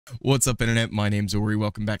What's up, internet? My name's Ori.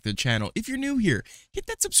 Welcome back to the channel. If you're new here, hit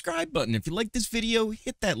that subscribe button. If you like this video,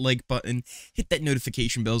 hit that like button, hit that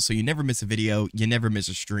notification bell so you never miss a video, you never miss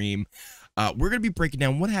a stream. We're going to be breaking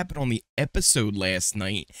down what happened on the episode last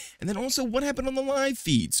night, and then also what happened on the live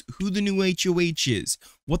feeds, who the new HoH is,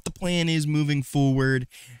 what the plan is moving forward,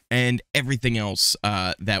 and everything else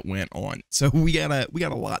that went on. So we got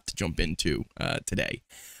a lot to jump into today.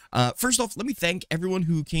 First off, let me thank everyone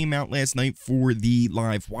who came out last night for the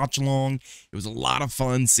live watch along. It was a lot of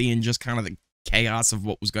fun seeing just kind of the chaos of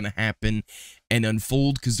what was going to happen and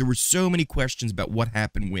unfold, because there were so many questions about what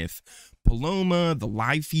happened with Paloma, the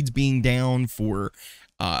live feeds being down for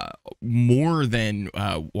more than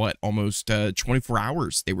almost 24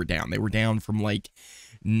 hours. They were down. They were down from like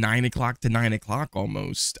 9 o'clock to 9 o'clock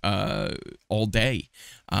almost all day.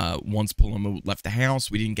 Once Paloma left the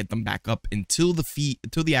house, we didn't get them back up until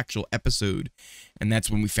the actual episode, and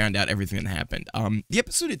that's when we found out everything that happened. The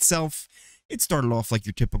episode itself, it started off like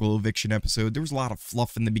your typical eviction episode. There was a lot of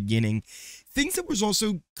fluff in the beginning. Things that was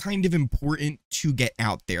also kind of important to get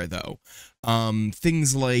out there, though.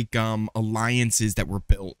 Things like alliances that were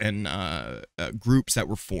built and groups that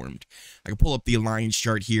were formed. I can pull up the alliance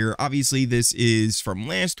chart here. Obviously, this is from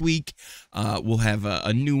last week. We'll have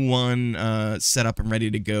a new one set up and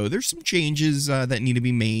ready to go. There's some changes that need to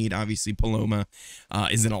be made. Obviously, Paloma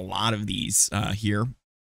is in a lot of these here.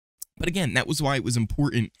 But again, that was why it was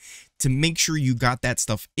important to make sure you got that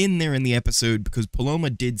stuff in there in the episode, because Paloma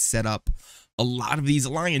did set up a lot of these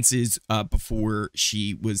alliances before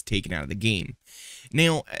she was taken out of the game.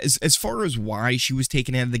 Now, as far as why she was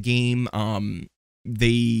taken out of the game,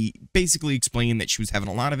 they basically explained that she was having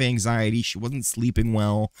a lot of anxiety. She wasn't sleeping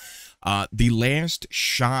well. The last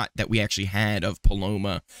shot that we actually had of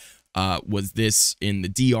Paloma was this in the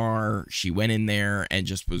DR. She went in there and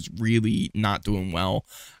just was really not doing well.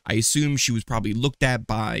 I assume she was probably looked at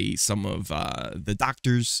by some of the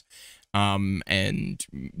doctors, and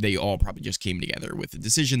they all probably just came together with the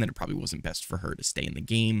decision that it probably wasn't best for her to stay in the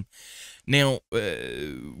game. Now,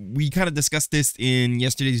 we kind of discussed this in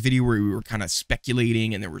yesterday's video where we were kind of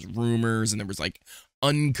speculating, and there was rumors, and there was like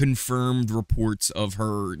unconfirmed reports of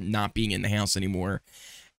her not being in the house anymore.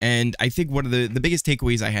 And I think one of the biggest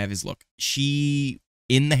takeaways I have is, look, she,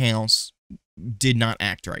 in the house, did not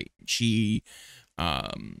act right. She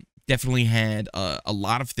definitely had a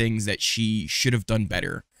lot of things that she should have done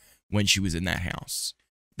better when she was in that house.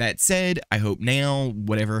 That said, I hope now,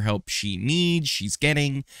 whatever help she needs, she's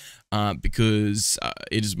getting, because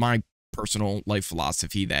it is my personal life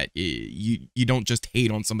philosophy that you don't just hate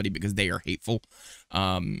on somebody because they are hateful.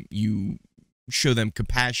 You show them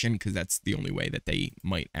compassion, because that's the only way that they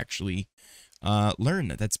might actually learn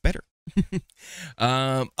that that's better.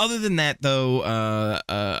 Other than that, though,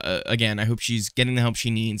 again, I hope she's getting the help she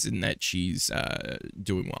needs and that she's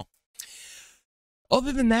doing well.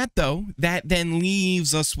 Other than that, though, that then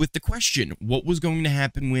leaves us with the question, what was going to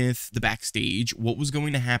happen with the backstage? What was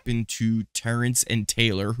going to happen to Terrence and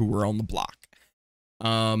Taylor, who were on the block?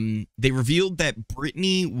 They revealed that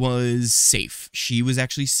Brittany was safe. She was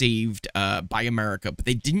actually saved by America, but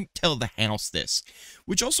they didn't tell the house this,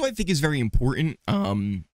 which also I think is very important.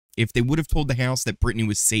 If they would have told the house that Brittany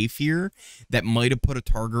was safe here, that might have put a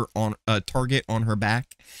target on her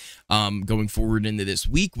back going forward into this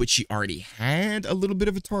week, which she already had a little bit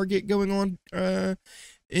of a target going on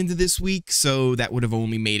into this week. So that would have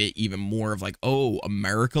only made it even more of like, oh,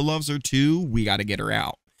 America loves her too. We got to get her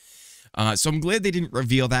out. So I'm glad they didn't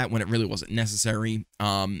reveal that when it really wasn't necessary.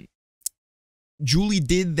 Julie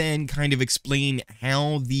did then kind of explain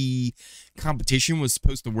how the competition was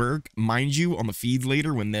supposed to work. Mind you, on the feed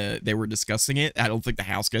later when they were discussing it, I don't think the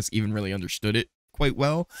house guests even really understood it quite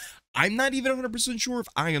well. I'm not even 100% sure if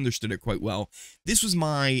I understood it quite well. This was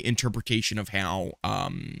my interpretation of how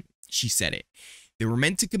she said it. They were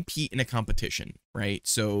meant to compete in a competition, right?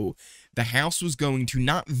 So the house was going to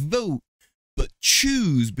not vote, but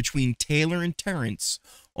choose between Taylor and Terrence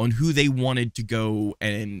on who they wanted to go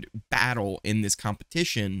and battle in this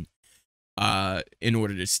competition in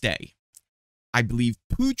order to stay. I believe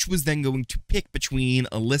Pooch was then going to pick between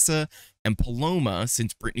Alyssa and Paloma.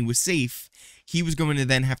 Since Brittany was safe, he was going to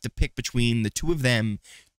then have to pick between the two of them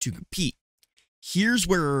to compete. Here's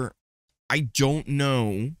where I don't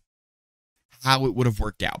know how it would have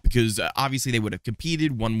worked out, because obviously they would have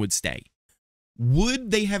competed, one would stay. Would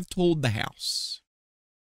they have told the house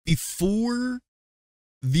before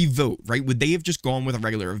the vote, right? Would they have just gone with a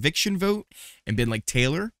regular eviction vote and been like,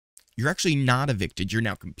 Taylor, you're actually not evicted, you're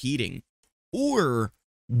now competing? Or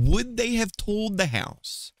would they have told the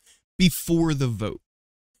house before the vote?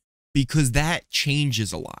 Because that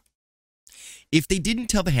changes a lot. If they didn't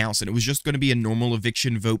tell the House and it was just going to be a normal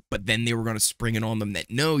eviction vote, but then they were going to spring it on them that,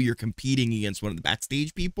 no, you're competing against one of the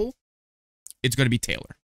backstage people, it's going to be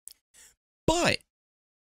Taylor. But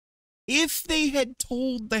if they had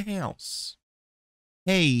told the House,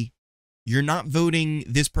 hey, you're not voting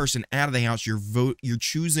this person out of the House, you're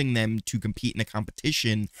choosing them to compete in a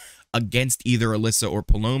competition against either Alyssa or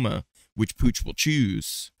Paloma, which Pooch will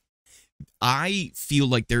choose, I feel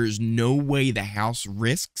like there is no way the House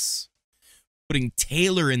risks putting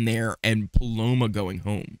Taylor in there and Paloma going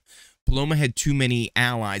home. Paloma had too many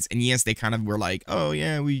allies, and yes, they kind of were like, oh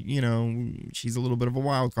yeah, she's a little bit of a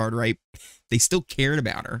wild card, right? They still cared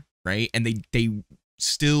about her, right? And they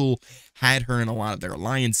still had her in a lot of their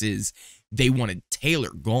alliances. They wanted Taylor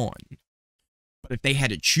gone. But if they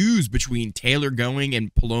had to choose between Taylor going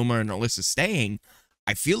and Paloma and Alyssa staying,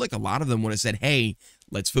 I feel like a lot of them would have said, hey,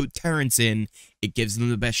 let's vote Terrence in. It gives them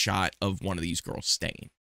the best shot of one of these girls staying.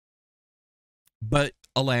 But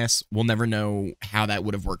alas, we'll never know how that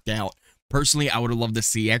would have worked out. Personally, I would have loved to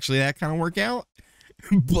see actually that kind of work out.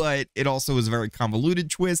 But it also was a very convoluted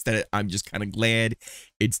twist that I'm just kind of glad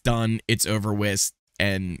it's done, it's over with,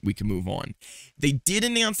 and we can move on. They did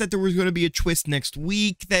announce that there was going to be a twist next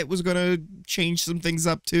week that was going to change some things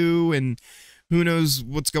up too, and who knows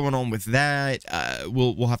what's going on with that.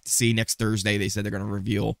 We'll have to see next Thursday. They said they're going to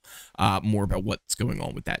reveal more about what's going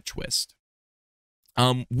on with that twist.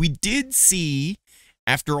 We did see,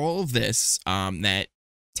 after all of this, that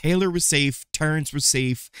Taylor was safe, Terrence was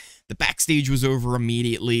safe, the backstage was over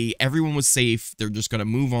immediately, everyone was safe, they're just going to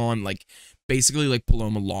move on, like, basically like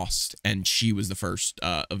Paloma lost, and she was the first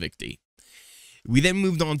evictee. We then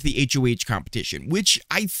moved on to the HoH competition, which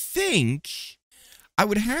I think I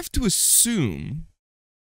would have to assume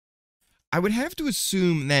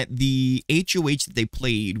that the HoH that they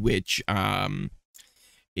played, which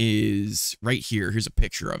is right here, here's a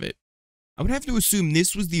picture of it. I would have to assume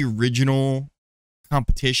this was the original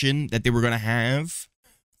competition that they were going to have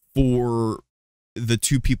for the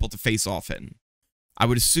two people to face off in. I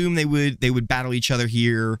would assume they would battle each other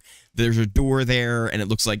here. There's a door there, and it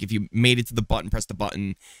looks like if you made it to the button, press the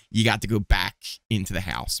button, you got to go back into the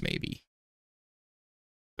house, maybe.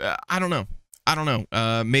 I don't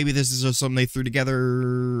know. Maybe this is just something they threw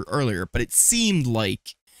together earlier, but it seemed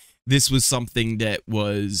like this was something that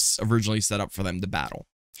was originally set up for them to battle.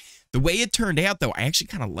 The way it turned out, though, I actually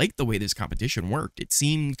kind of liked the way this competition worked. It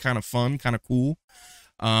seemed kind of fun, kind of cool.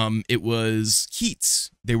 It was heats.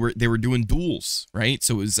 They were doing duels, right?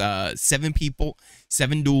 So it was 7 people,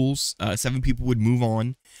 7 duels. 7 people would move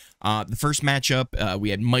on. The first matchup,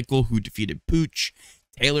 we had Michael, who defeated Pooch.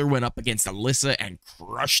 Taylor went up against Alyssa and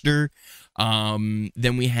crushed her.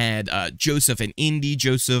 Then we had Joseph and Indy.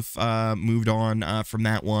 Joseph moved on from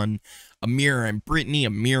that one. Amira and Brittany.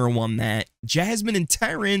 Amira won that. Jasmine and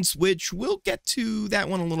Terrence, which we'll get to that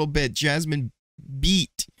one a little bit. Jasmine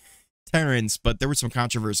beat Terrence, but there was some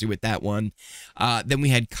controversy with that one. Then we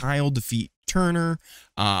had Kyle defeat Turner.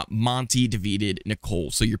 Monty defeated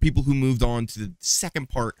Nicole. So your people who moved on to the second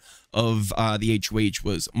part of the HoH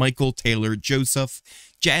was Michael, Taylor, Joseph,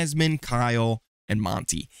 Jasmine, Kyle, and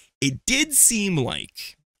Monty. It did seem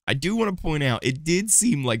like, I do want to point out, it did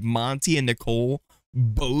seem like Monty and Nicole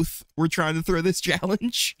both were trying to throw this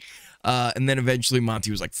challenge. And then eventually Monty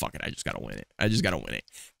was like, fuck it, I just gotta win it. I just gotta win it.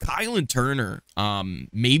 Kyle and Turner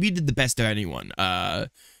maybe did the best of anyone. I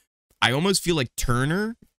almost feel like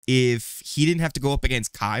Turner, if he didn't have to go up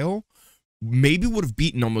against Kyle, maybe would have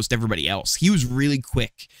beaten almost everybody else. He was really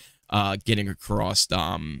quick getting across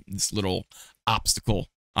this little obstacle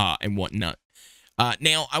and whatnot.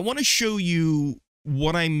 Now, I want to show you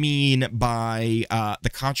what I mean by the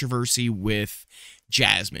controversy with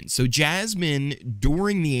Jasmine. So Jasmine,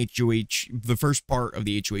 during the HoH, the first part of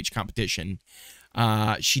the HoH competition,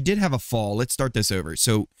 she did have a fall. Let's start this over.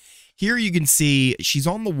 So here you can see she's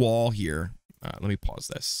on the wall here. Let me pause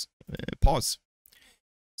this. Pause.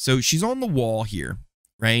 So she's on the wall here,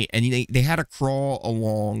 right? And they had to crawl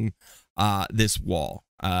along this wall.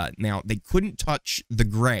 Now, they couldn't touch the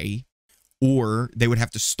gray, or they would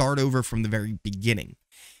have to start over from the very beginning.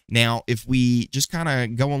 Now, if we just kind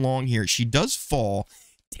of go along here, she does fall.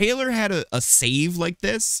 Taylor had a save like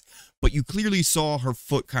this, but you clearly saw her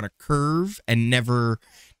foot kind of curve and never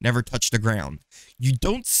touch the ground. You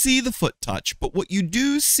don't see the foot touch, but what you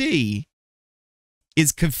do see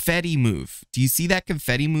is confetti move. Do you see that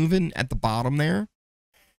confetti moving at the bottom there?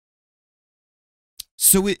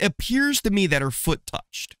 So it appears to me that her foot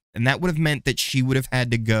touched, and that would have meant that she would have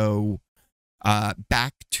had to go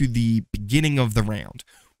back to the beginning of the round.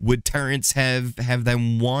 Would Terrence have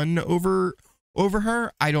them won over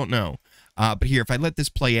her? I don't know. But here, if I let this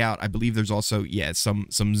play out, I believe there's also, yeah, some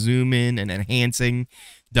zoom in and enhancing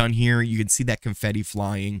done here. You can see that confetti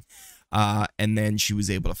flying. And then she was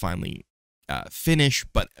able to finally finish.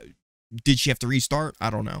 But did she have to restart? I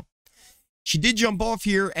don't know. She did jump off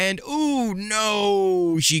here, and ooh,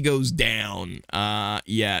 no, she goes down.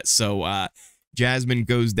 Yeah, so Jasmine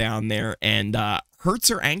goes down there and hurts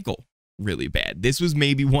her ankle really bad. This was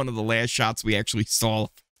maybe one of the last shots we actually saw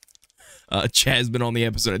Jasmine on the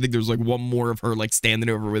episode. I think there's like one more of her like standing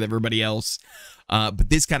over with everybody else. But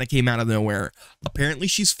this kind of came out of nowhere. Apparently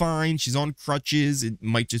she's fine. She's on crutches. It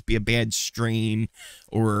might just be a bad strain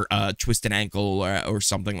or twisted ankle or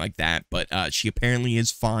something like that. But she apparently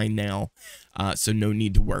is fine now. So no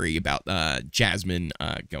need to worry about Jasmine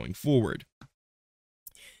going forward.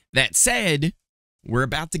 That said, we're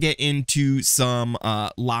about to get into some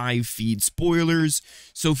live feed spoilers.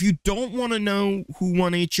 So if you don't want to know who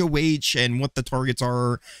won HoH and what the targets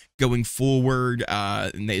are going forward,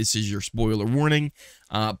 and this is your spoiler warning.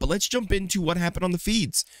 But let's jump into what happened on the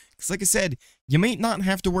feeds. Because like I said, you may not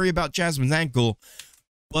have to worry about Jasmine's ankle,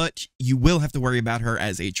 but you will have to worry about her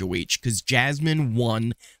as HoH. Because Jasmine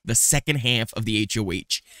won the second half of the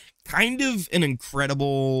HoH. Kind of an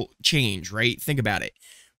incredible change, right? Think about it.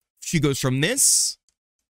 She goes from this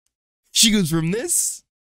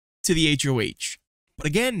to the HoH. But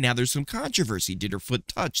again, now there's some controversy. Did her foot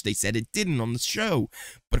touch? They said it didn't on the show.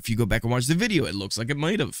 But if you go back and watch the video, it looks like it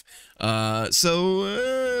might have.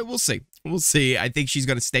 So we'll see. We'll see. I think she's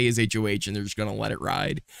going to stay as HoH, and they're just going to let it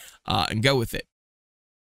ride and go with it.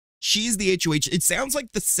 She's the HoH. It sounds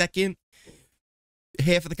like the second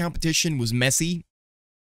half of the competition was messy.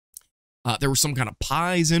 There were some kind of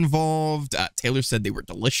pies involved. Taylor said they were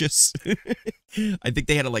delicious. I think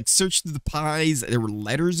they had to like search through the pies. There were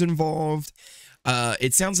letters involved.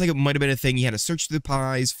 It sounds like it might have been a thing. You had to search through the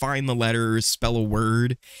pies, find the letters, spell a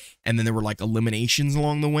word, and then there were like eliminations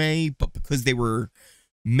along the way. But because they were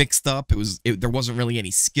mixed up, there wasn't really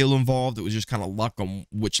any skill involved. It was just kind of luck on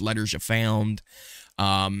which letters you found.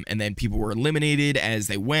 And then people were eliminated as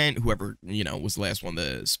they went. Whoever, you know, was the last one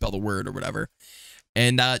to spell the word or whatever.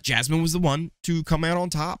 And Jasmine was the one to come out on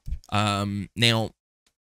top. Now,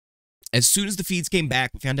 as soon as the feeds came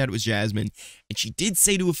back, we found out it was Jasmine. And she did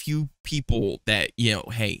say to a few people that, you know,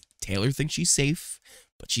 hey, Taylor thinks she's safe,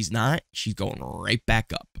 but she's not. She's going right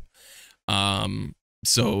back up.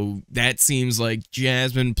 So that seems like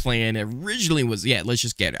Jasmine's plan originally was, yeah, let's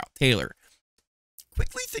just get out Taylor.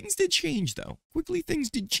 Quickly, things did change, though. Quickly, things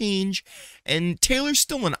did change. And Taylor's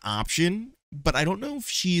still an option, but I don't know if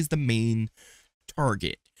she is the main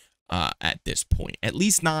target at this point, at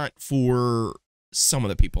least not for some of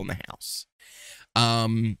the people in the house.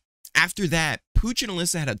 After that, Pooch and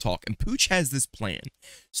Alyssa had a talk, and Pooch has this plan.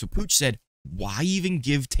 So Pooch said, why even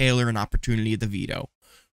give Taylor an opportunity at the veto?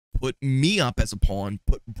 Put me up as a pawn,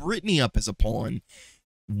 put Brittany up as a pawn.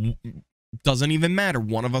 Doesn't even matter.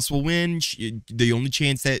 One of us will win. The only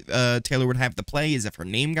chance that Taylor would have to play is if her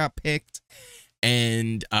name got picked.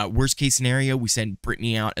 And worst case scenario, we send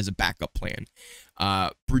Brittany out as a backup plan.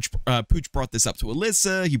 Pooch brought this up to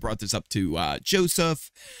Alyssa. He brought this up to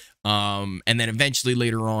Joseph. And then eventually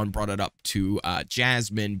later on brought it up to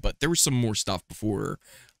Jasmine. But there was some more stuff before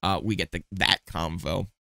we get that convo.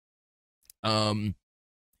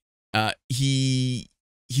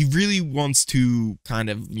 He really wants to kind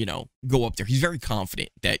of, you know, go up there. He's very confident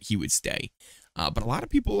that he would stay. But a lot of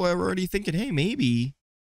people are already thinking, hey, maybe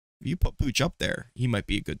if you put Pooch up there, he might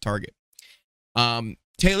be a good target.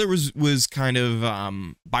 Taylor was kind of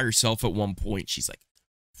by herself at one point. She's like,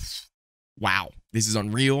 wow, this is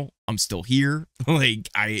unreal. I'm still here. Like,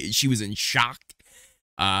 she was in shock.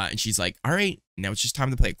 And she's like, all right, now it's just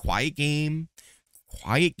time to play a quiet game.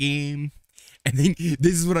 Quiet game. And then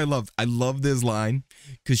this is what I love. I love this line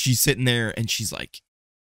because she's sitting there and she's like,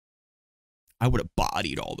 I would have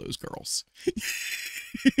bodied all those girls.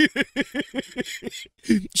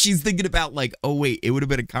 She's thinking about like, oh wait, it would have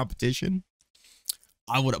been a competition.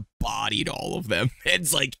 I would have bodied all of them.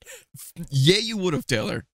 It's like, yeah, you would have,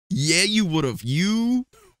 Taylor. Yeah, you would have. You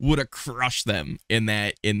would have crushed them in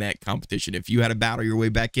that competition. If you had to battle your way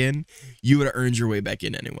back in, you would have earned your way back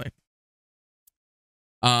in anyway.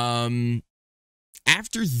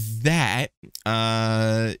 After that,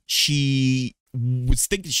 she was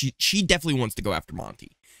thinking she definitely wants to go after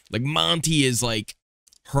Monty. Like, Monty is like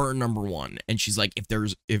her number one, and she's like, if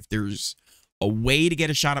there's a way to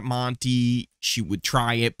get a shot at Monty, she would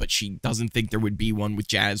try it, but she doesn't think there would be one with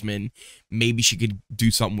Jasmine. Maybe she could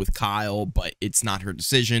do something with Kyle, but it's not her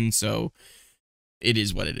decision. So it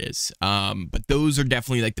is what it is. But those are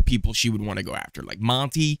definitely like the people she would want to go after. Like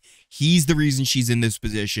Monty, he's the reason she's in this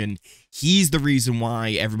position. He's the reason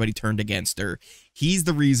why everybody turned against her. He's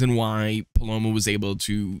the reason why Paloma was able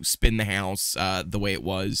to spin the house the way it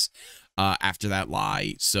was after that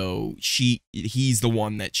lie. So he's the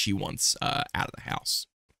one that she wants out of the house.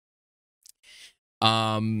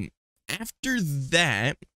 After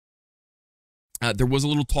that, there was a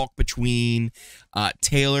little talk between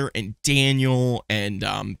Taylor and Daniel, and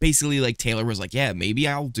basically, like, Taylor was like, yeah, maybe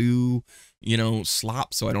I'll do, you know,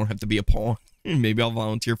 slop so I don't have to be a pawn. Maybe I'll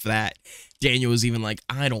volunteer for that. Daniel was even like,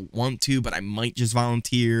 I don't want to, but I might just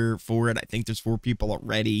volunteer for it. I think there's 4 people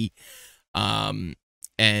already.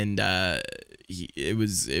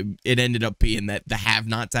 It ended up being that the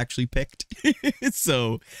have-nots actually picked.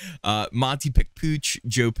 So Monty picked Pooch,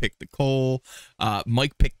 Joe picked Nicole,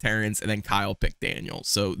 Mike picked Terrence, and then Kyle picked Daniel.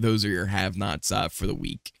 So those are your have-nots for the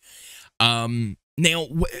week. Now,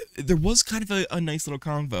 there was kind of a nice little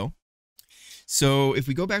convo. So if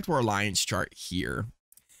we go back to our alliance chart here,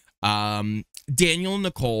 Daniel and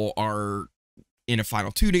Nicole are in a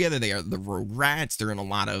final 2 together. They are the Rogue Rats. They're in a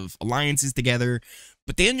lot of alliances together.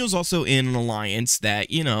 But Daniel's also in an alliance that,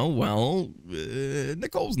 you know, well,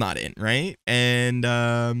 Nicole's not in, right? And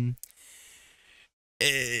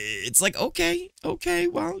it's like, okay,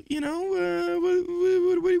 well, you know,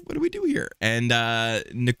 what do we do here? And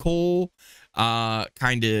Nicole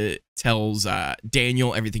kind of tells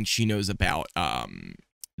Daniel everything she knows about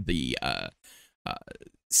the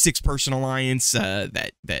 6-person alliance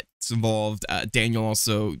that's involved. Daniel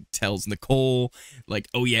also tells Nicole, like,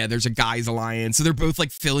 oh yeah, there's a guys alliance. So they're both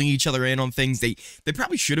like filling each other in on things they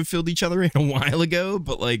probably should have filled each other in a while ago,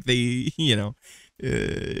 but like they, you know,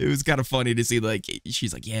 it was kind of funny to see, like,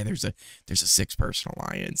 she's like, yeah, there's a 6-person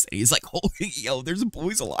alliance, and he's like, oh, yo, there's a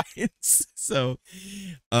boys alliance. So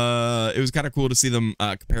it was kind of cool to see them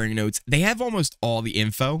comparing notes. They have almost all the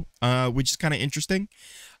info, which is kind of interesting.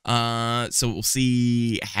 So we'll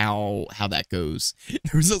see how that goes.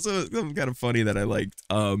 There was also something kind of funny that I liked.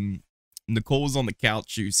 Nicole was on the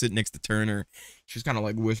couch. She was sitting next to Turner. She was kind of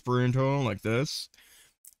like whispering to him like this.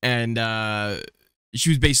 And she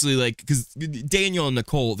was basically like, because Daniel and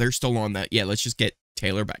Nicole, they're still on that, yeah, let's just get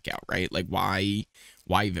Taylor back out, right? Like, why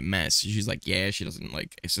even mess? She's like, yeah, she doesn't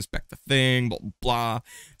like suspect the thing, blah, blah, blah.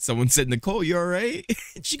 Someone said, Nicole, you all right?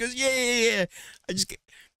 And she goes, yeah. I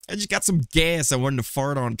just got some gas. I wanted to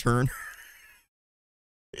fart on Turner.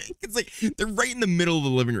 It's like they're right in the middle of the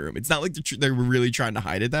living room. It's not like they were really trying to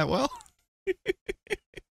hide it that well.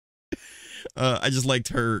 I just liked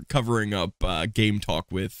her covering up game talk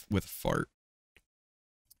with a fart.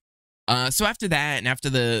 So after that, and after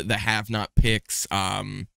the have-not picks,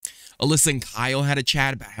 Alyssa and Kyle had a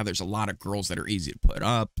chat about how there's a lot of girls that are easy to put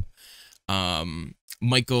up.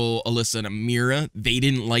 Michael, Alyssa, and Amira, they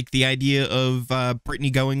didn't like the idea of Brittany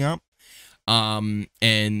going up. And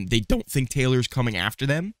they don't think Taylor's coming after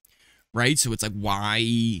them, right? So it's like,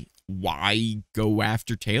 why go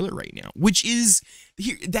after Taylor right now? Which is,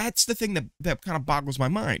 that's the thing that kind of boggles my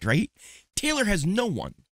mind, right? Taylor has no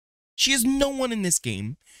one. She has no one in this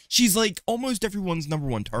game. She's like almost everyone's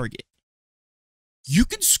 #1 target. You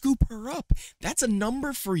can scoop her up. That's a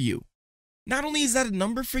number for you. Not only is that a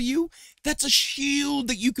number for you, that's a shield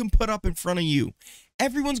that you can put up in front of you.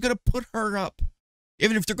 Everyone's going to put her up.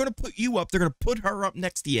 Even if they're going to put you up, they're going to put her up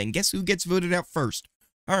next to you. And guess who gets voted out first?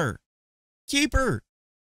 Her. Keep her.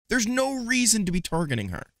 There's no reason to be targeting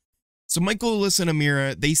her. So Michael, Alyssa, and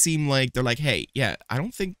Amira, they seem like they're like, hey, yeah, I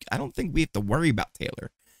don't think we have to worry about Taylor.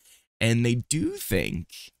 And they do think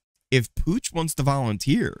if Pooch wants to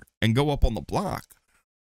volunteer and go up on the block,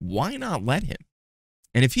 why not let him?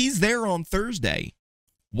 And if he's there on Thursday,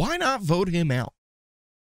 why not vote him out?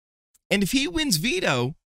 And if he wins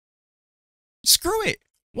veto, screw it.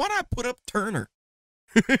 Why not put up Turner?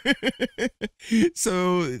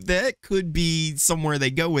 So that could be somewhere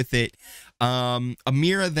they go with it.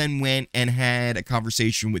 Amira then went and had a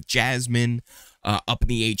conversation with Jasmine up in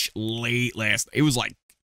the H late last. It was like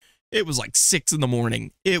 6 in the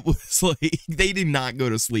morning. It was like they did not go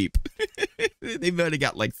to sleep. They might have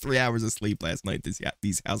got like 3 hours of sleep last night,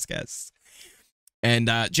 these house guests. And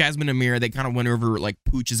Jasmine and Amira, they kind of went over like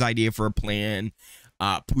Pooch's idea for a plan.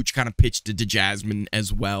 Pooch kind of pitched it to Jasmine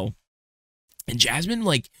as well. And Jasmine,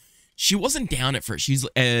 like, she wasn't down at first.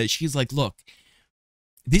 She's like, look,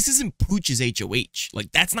 this isn't Pooch's HOH.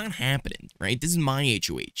 Like, that's not happening, right? This is my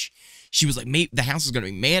HOH. She was like, the house is going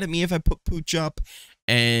to be mad at me if I put Pooch up.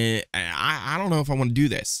 And I don't know if I want to do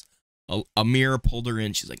this. Amira pulled her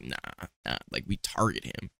in. She's like, nah, like we target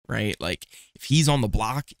him, right? Like if he's on the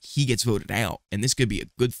block, he gets voted out, and this could be a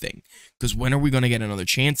good thing, because when are we going to get another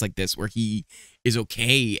chance like this where he is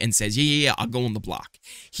okay and says, yeah, I'll go on the block?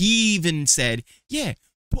 He even said, yeah,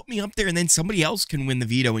 put me up there, and then somebody else can win the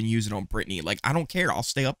veto and use it on Brittany. Like, I don't care, I'll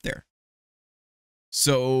stay up there.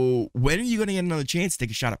 So when are you going to get another chance to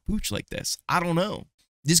take a shot at Pooch like this? I don't know.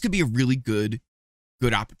 This could be a really good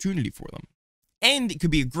opportunity for them. And it could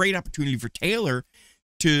be a great opportunity for Taylor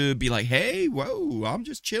to be like, hey, whoa, I'm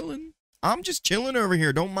just chilling. I'm just chilling over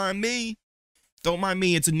here. Don't mind me. Don't mind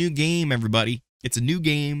me. It's a new game, everybody. It's a new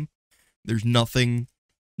game. There's nothing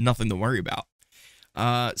to worry about.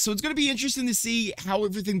 So it's going to be interesting to see how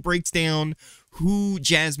everything breaks down, who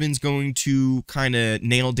Jasmine's going to kind of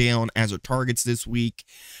nail down as her targets this week.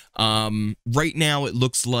 Right now, it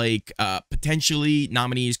looks like potentially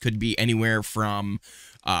nominees could be anywhere from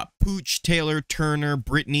Pooch, Taylor, Turner,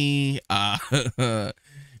 Brittany,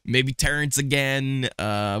 maybe Terrence again.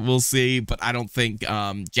 We'll see, but I don't think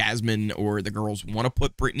Jasmine or the girls want to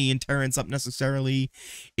put Brittany and Terrence up necessarily.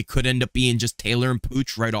 It could end up being just Taylor and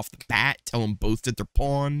Pooch right off the bat. Tell them both that they're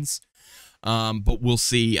pawns. But we'll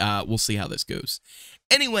see. We'll see how this goes.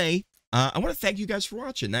 Anyway, I want to thank you guys for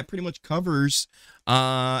watching. That pretty much covers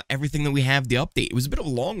everything that we have. The update. It was a bit of a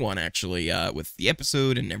long one actually, with the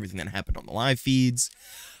episode and everything that happened on the live feeds.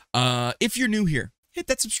 If you're new here, hit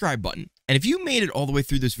that subscribe button. And if you made it all the way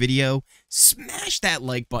through this video, smash that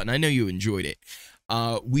like button. I know you enjoyed it.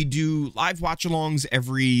 We do live watch-alongs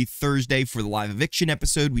every Thursday for the live eviction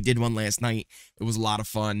episode. We did one last night. It was a lot of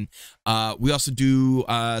fun. We also do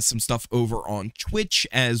some stuff over on Twitch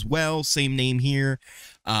as well. Same name here.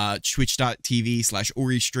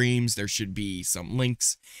 Twitch.tv/Ori streams. There should be some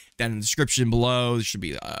links down in the description below. There should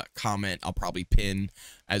be a comment I'll probably pin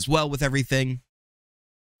as well with everything.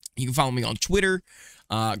 You can follow me on Twitter.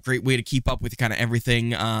 Great way to keep up with kind of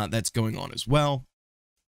everything that's going on as well.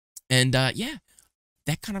 And yeah,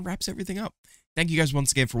 that kind of wraps everything up. Thank you guys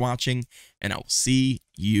once again for watching, and I will see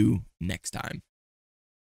you next time.